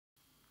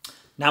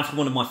Now for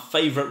one of my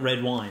favourite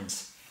red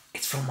wines.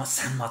 It's from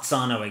San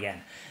Marzano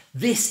again.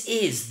 This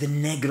is the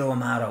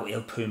Negroamaro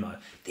Il Pumo.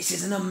 This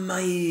is an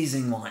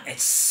amazing wine.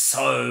 It's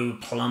so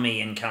plummy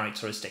and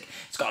characteristic.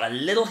 It's got a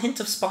little hint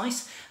of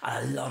spice,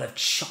 a lot of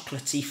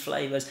chocolatey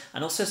flavours,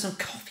 and also some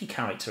coffee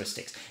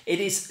characteristics.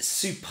 It is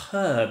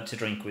superb to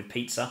drink with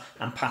pizza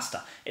and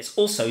pasta. It's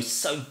also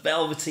so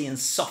velvety and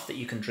soft that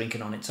you can drink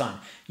it on its own.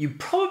 You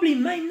probably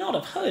may not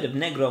have heard of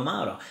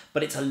Negroamaro,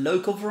 but it's a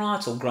local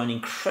varietal grown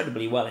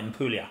incredibly well in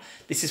Puglia.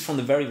 This is from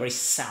the very, very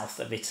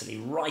south of Italy,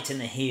 right in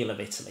the heel of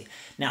Italy.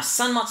 Now,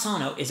 San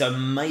Marzano is an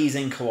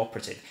amazing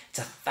cooperative. It's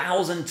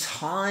 1,000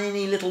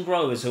 tiny little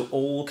growers who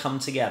all come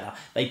together.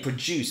 They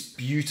produce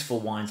beautiful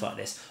wines like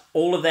this.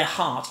 All of their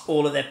heart,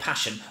 all of their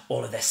passion,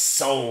 all of their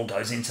soul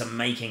goes into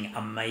making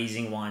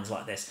amazing wines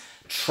like this.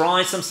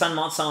 Try some San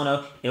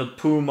Marzano Il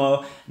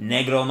Pumo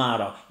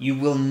Negroamaro. You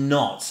will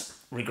not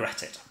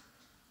regret it.